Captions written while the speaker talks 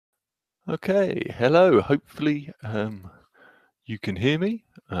Okay, hello. Hopefully you can hear me.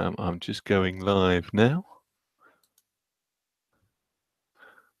 I'm just going live now.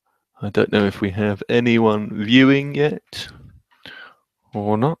 I don't know if we have anyone viewing yet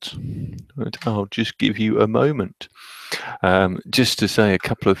or not, but I'll just give you a moment. Just to say a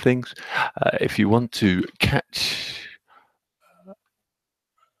couple of things. If you want to catch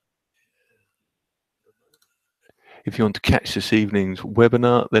this evening's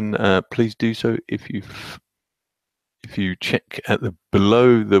webinar, then please do so. If you check at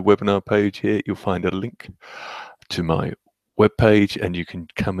below the webinar page here, you'll find a link to my webpage, and you can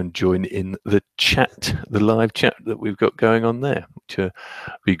come and join in the chat, the live chat that we've got going on there, which would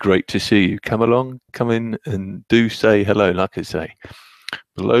be great to see you. Come along, come in and do say hello. Like I say,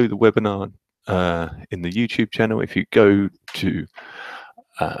 below the webinar in the YouTube channel, if you go to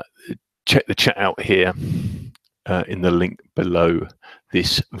check the chat out here in the link below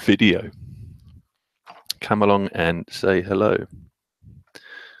this video, come along and say hello.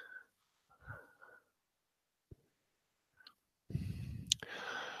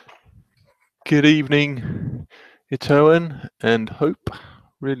 Good evening, Itoan and Hope.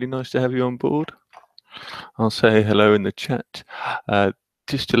 Really nice to have you on board. I'll say hello in the chat.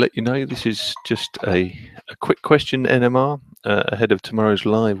 Just to let you know, this is just a quick question NMR ahead of tomorrow's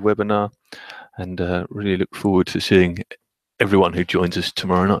live webinar, and really look forward to seeing everyone who joins us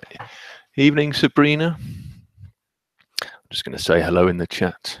tomorrow night. Evening, Sabrina. I'm just going to say hello in the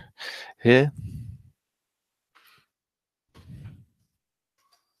chat here.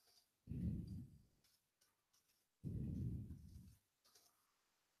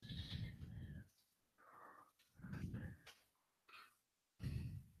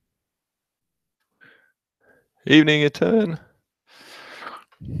 Evening, Etern.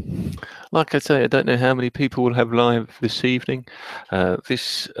 Like I say, I don't know how many people will have live this evening.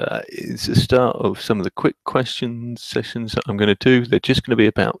 This is the start of some of the quick questions sessions that I'm going to do. They're just going to be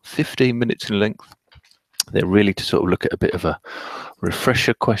about 15 minutes in length. They're really to sort of look at a bit of a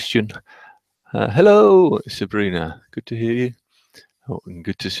refresher question. Hello, Sabrina. Good to hear you. Oh, and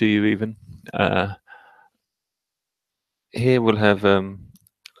good to see you even. Here we'll have,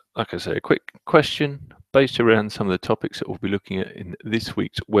 like I say, a quick question based around some of the topics that we'll be looking at in this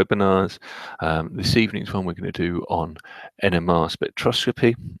week's webinars. This evening's one we're going to do on NMR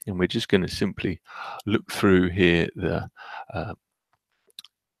spectroscopy, and we're just going to simply look through here the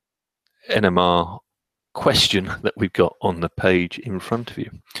NMR question that we've got on the page in front of you.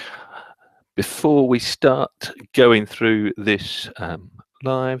 Before we start going through this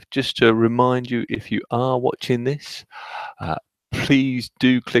live, just to remind you, if you are watching this, please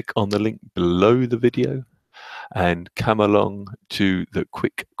do click on the link below the video and come along to the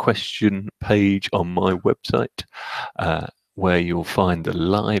quick question page on my website, where you'll find the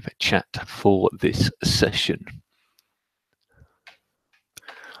live chat for this session.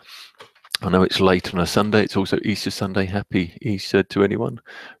 I know it's late on a Sunday. It's also Easter Sunday. Happy Easter to anyone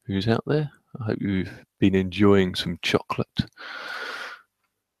who's out there. I hope you've been enjoying some chocolate.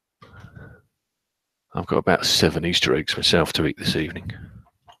 I've got about 7 Easter eggs myself to eat this evening.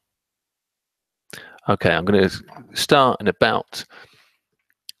 Okay, I'm going to start in about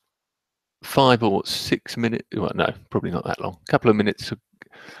 5 or 6 minutes. Well, no, probably not that long. A couple of minutes.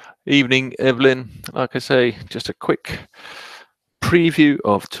 Evening, Evelyn. Like I say, just a quick preview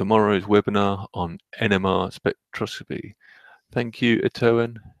of tomorrow's webinar on NMR spectroscopy. Thank you,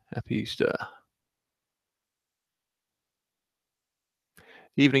 Etoan. Happy Easter.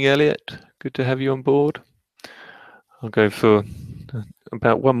 Evening, Elliot. Good to have you on board. I'll go for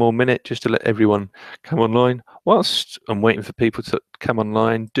about 1 more minute just to let everyone come online. Whilst I'm waiting for people to come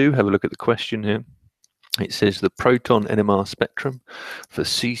online, do have a look at the question here. It says the proton NMR spectrum for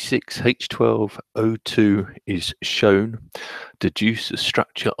C6H12O2 is shown. Deduce the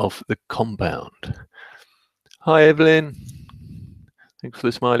structure of the compound. Hi, Evelyn. Thanks for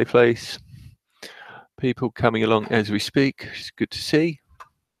the smiley face. People coming along as we speak. It's good to see.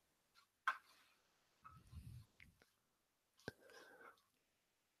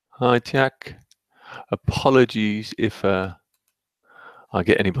 Hi, Tiak. Apologies if I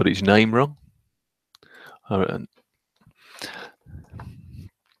get anybody's name wrong.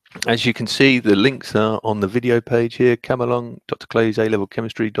 As you can see, the links are on the video page here. Come along,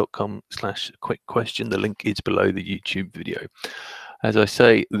 drclaysalevelchemistry.com/quick question. The link is below the YouTube video. As I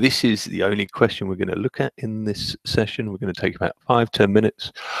say, this is the only question we're going to look at in this session. We're going to take about 5-10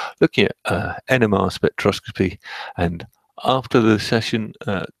 minutes looking at NMR spectroscopy, and after the session,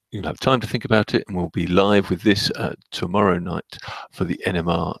 you'll have time to think about it, and we'll be live with this tomorrow night for the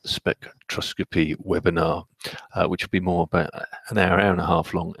NMR spectroscopy webinar, which will be more about an hour and a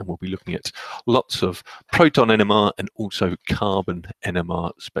half long, and we'll be looking at lots of proton NMR and also carbon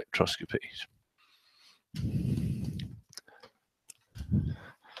NMR spectroscopies.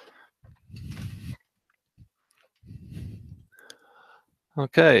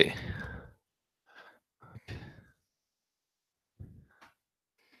 Okay.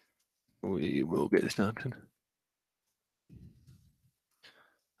 We will get this started.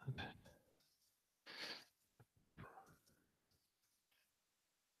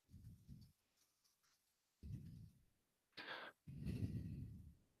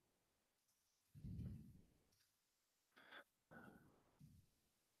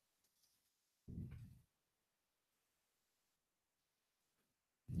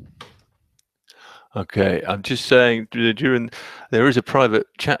 Okay, I'm just saying there is a private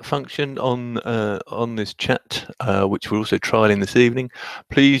chat function on this chat, which we're also trialing this evening.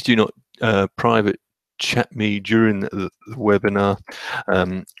 Please do not private chat me during the webinar,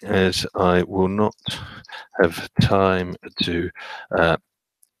 as I will not have time to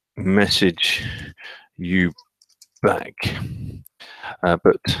message you back.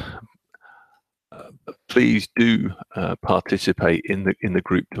 But please do participate in the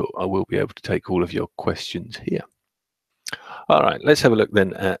group talk. I will be able to take all of your questions here. All right, let's have a look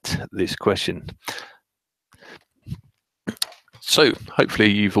then at this question. So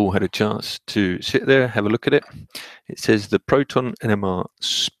hopefully you've all had a chance to sit there, have a look at it. It says the proton NMR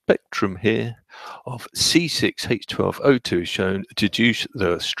spectrum here of C6H12O2 is shown to deduce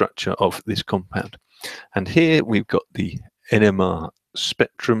the structure of this compound. And here we've got the NMR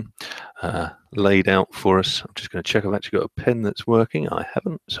spectrum laid out for us. I'm just going to check I've actually got a pen that's working. I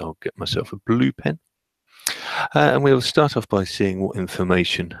haven't, so I'll get myself a blue pen. And we'll start off by seeing what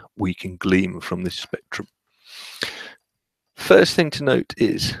information we can glean from this spectrum. First thing to note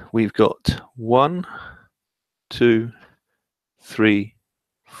is we've got 1, 2, 3,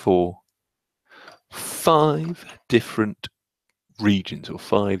 4, 5 different regions or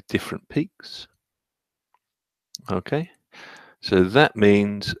 5 different peaks. Okay, so that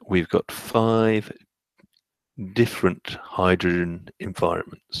means we've got 5 different hydrogen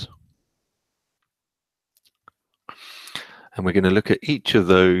environments. And we're going to look at each of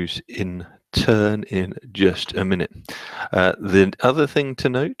those in turn in just a minute. The other thing to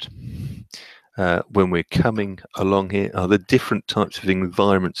note when we're coming along here are the different types of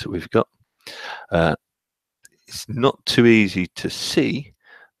environments that we've got. It's not too easy to see,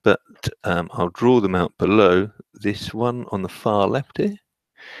 but I'll draw them out below. This one on the far left here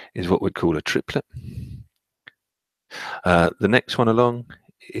is what we'd call a triplet. The next one along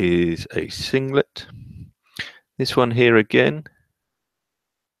is a singlet. This one here again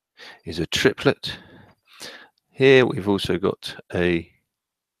is a triplet. Here we've also got a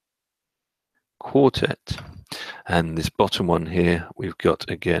quartet, and this bottom one here we've got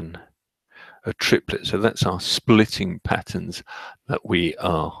again a triplet. So that's our splitting patterns that we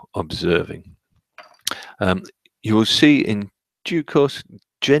are observing. You will see in due course,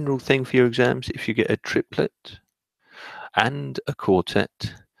 general thing for your exams, if you get a triplet and a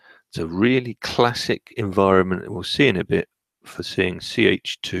quartet, it's a really classic environment we'll see in a bit for seeing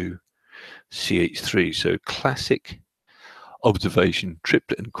CH2, CH3. So classic observation,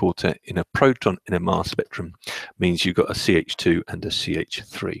 triplet and quartet in a proton NMR spectrum means you've got a CH2 and a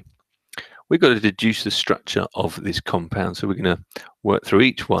CH3. We've got to deduce the structure of this compound, so we're going to work through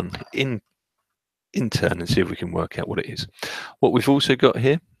each one in turn and see if we can work out what it is. What we've also got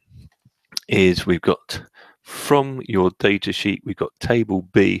here is we've got, from your data sheet, we've got table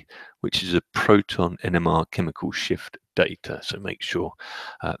B, which is a proton NMR chemical shift data. So make sure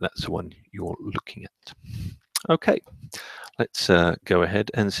that's the one you're looking at. Okay, let's go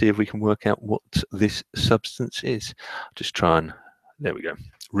ahead and see if we can work out what this substance is. Just try and, there we go,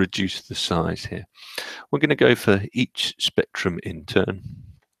 reduce the size here. We're going to go for each spectrum in turn.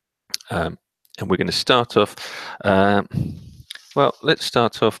 And we're going to start off, well, let's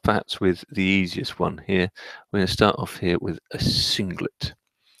start off perhaps with the easiest one here. We're going to start off here with a singlet.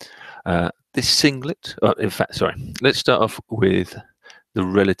 This singlet, in fact, sorry, let's start off with the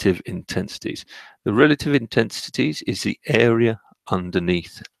relative intensities. The relative intensities is the area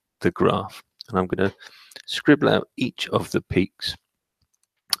underneath the graph. And I'm going to scribble out each of the peaks.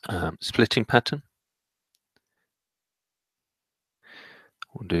 Splitting pattern.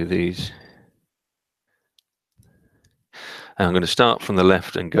 We'll do these. And I'm going to start from the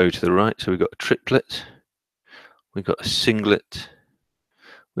left and go to the right. So we've got a triplet, we've got a singlet,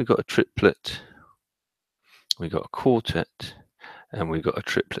 we've got a triplet, we've got a quartet, and we've got a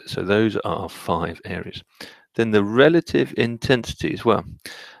triplet. So those are our 5 areas. Then the relative intensity as well.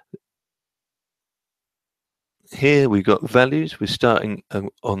 Here we've got values. We're starting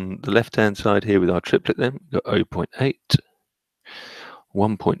on the left-hand side here with our triplet then. We've got 0.8,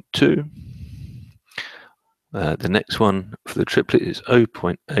 1.2. The next one for the triplet is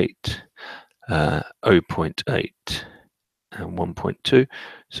 0.8, 0.8, and 1.2.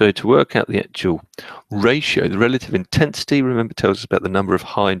 So to work out the actual ratio, the relative intensity, remember, tells us about the number of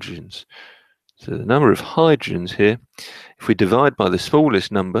hydrogens. So the number of hydrogens here, if we divide by the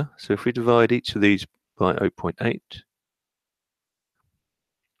smallest number, so if we divide each of these by 0.8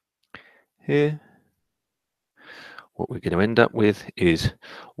 here, what we're going to end up with is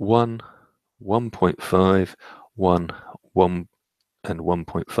 1, 1.5, 1, 1, and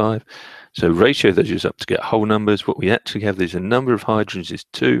 1.5. So ratio those is up to get whole numbers. What we actually have is a number of hydrogens is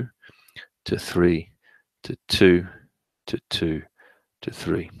 2 to 3 to 2 to 2 to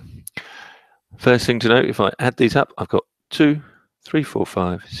 3. First thing to note, if I add these up, I've got 2, 3, 4,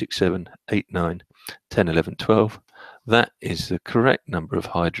 5, 6, 7, 8, 9, 10, 11, 12. That is the correct number of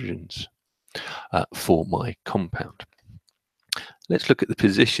hydrogens for my compound. Let's look at the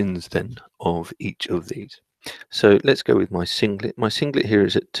positions then of each of these. So let's go with my singlet. My singlet here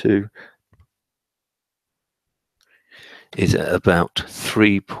is at 2, is at about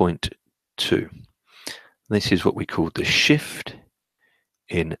 3.2. This is what we call the shift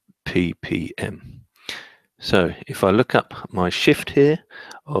in ppm. So if I look up my shift here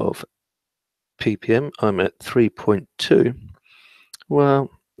of ppm, I'm at 3.2.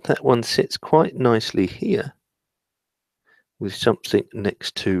 Well, that one sits quite nicely here with something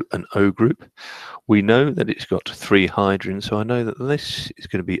next to an O group. We know that it's got 3 hydrogens, so I know that this is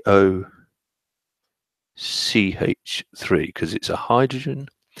going to be OCH3 because it's a hydrogen.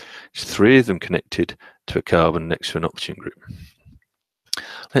 It's 3 of them connected to a carbon next to an oxygen group.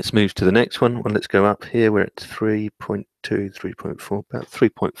 Let's move to the next one. Well, let's go up here. We're at 3.2, 3.4, about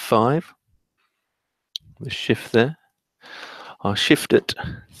 3.5. The shift there. Our shift at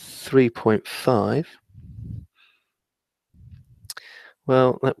 3.5.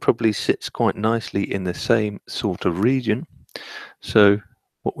 Well, that probably sits quite nicely in the same sort of region. So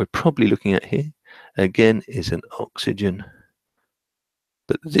what we're probably looking at here, again, is an oxygen.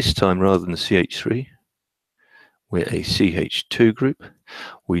 But this time, rather than CH3, we're a CH2 group.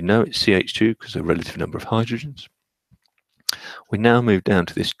 We know it's CH2 because of the relative number of hydrogens. We now move down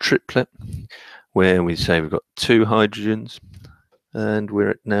to this triplet, where we say we've got 2 hydrogens, and we're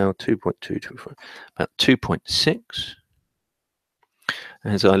at now 2.2, about 2.6.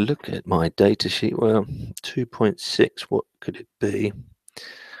 As I look at my data sheet, well, 2.6, what could it be?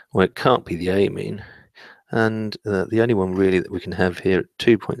 Well, it can't be the amine. And the only one really that we can have here at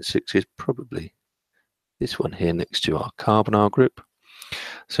 2.6 is probably this one here next to our carbonyl group.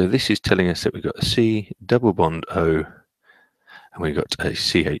 So this is telling us that we've got a C double bond O, and we've got a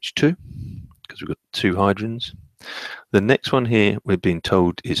CH2 because we've got 2 hydrogens. The next one here we're being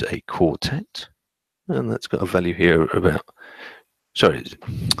told is a quartet, and that's got a value here about, sorry,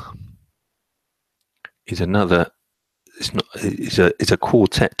 is another, it's a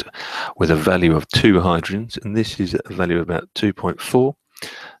quartet with a value of 2 hydrogens, and this is a value of about 2.4.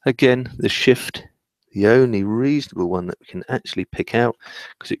 Again, the shift, the only reasonable one that we can actually pick out,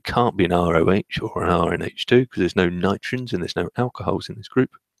 because it can't be an ROH or an RNH2 because there's no nitrogens and there's no alcohols in this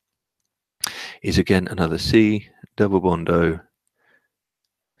group, is again another C double bond O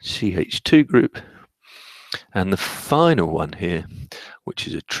CH2 group. And the final one here, which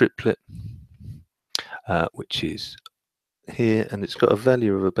is a triplet, which is here, and it's got a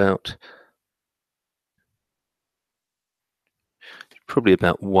value of about, probably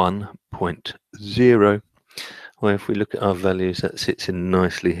about 1.0. Well, if we look at our values, that sits in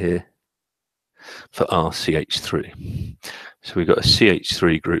nicely here for our CH3. So we've got a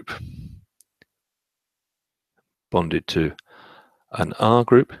CH3 group bonded to an R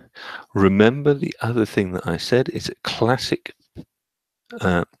group. Remember, the other thing that I said is that classic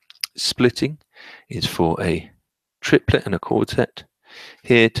splitting is for a triplet and a quartet.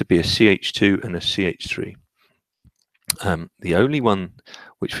 Here to be a CH2 and a CH3. The only one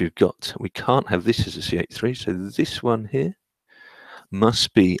which we've got, we can't have this as a CH3, so this one here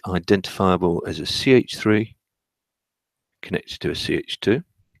must be identifiable as a CH3 connected to a CH2.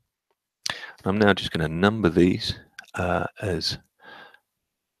 I'm now just going to number these as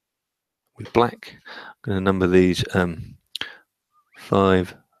with black. I'm going to number these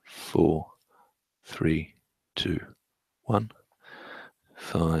 5, 4, 3, 2, 1.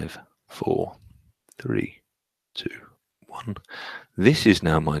 5, 4, 3, 2, 1. This is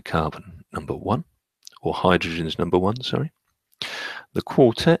now my carbon number 1, or hydrogen's number 1, sorry. The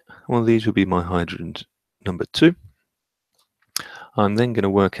quartet, well, these will be my hydrogens number 2. I'm then going to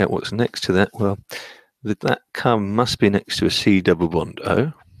work out what's next to that. Well, that carbon must be next to a C double bond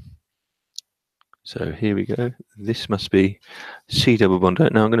O. So here we go. This must be C double bond O.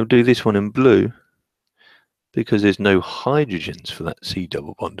 Now I'm going to do this one in blue because there's no hydrogens for that C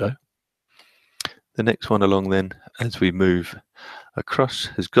double bond O. The next one along then, as we move across,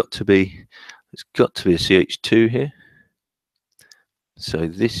 it's got to be a CH2 here. So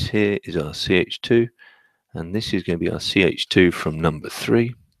this here is our CH2, and this is going to be our CH2 from number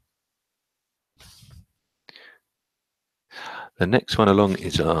 3. The next one along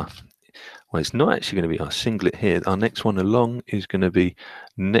is our, well, it's not actually going to be our singlet here. Our next one along is going to be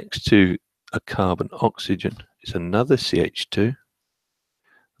next to a carbon oxygen. It's another CH2,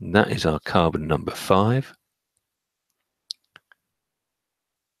 and that is our carbon number 5.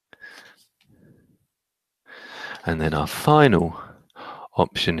 And then our final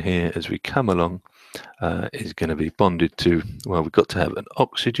option here as we come along is going to be bonded to, well, we've got to have an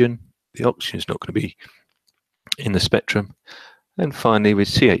oxygen. The oxygen is not going to be in the spectrum. And finally, with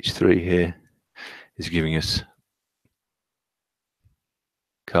CH3 here, is giving us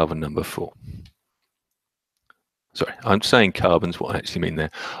carbon number 4. Sorry, I'm saying carbons. What I actually mean there,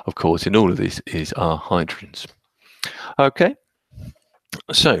 of course, in all of this is our hydrogens. Okay,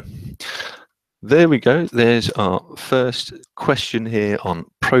 so there we go. There's our first question here on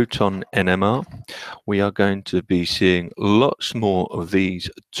proton NMR. We are going to be seeing lots more of these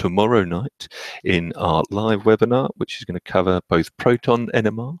tomorrow night in our live webinar, which is going to cover both proton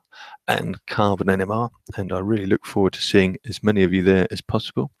NMR and carbon NMR. And I really look forward to seeing as many of you there as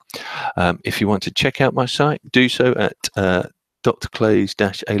possible. If you want to check out my site, do so at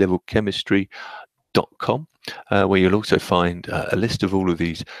drclays-alevelchemistry.com, where you'll also find a list of all of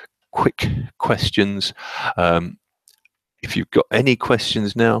these quick questions. If you've got any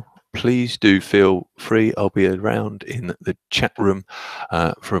questions now, please do feel free. I'll be around in the chat room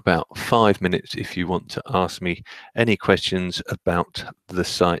for about 5 minutes if you want to ask me any questions about the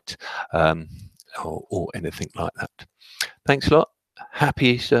site or anything like that. Thanks a lot. Happy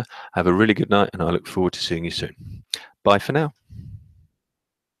Easter. Have a really good night, and I look forward to seeing you soon. Bye for now.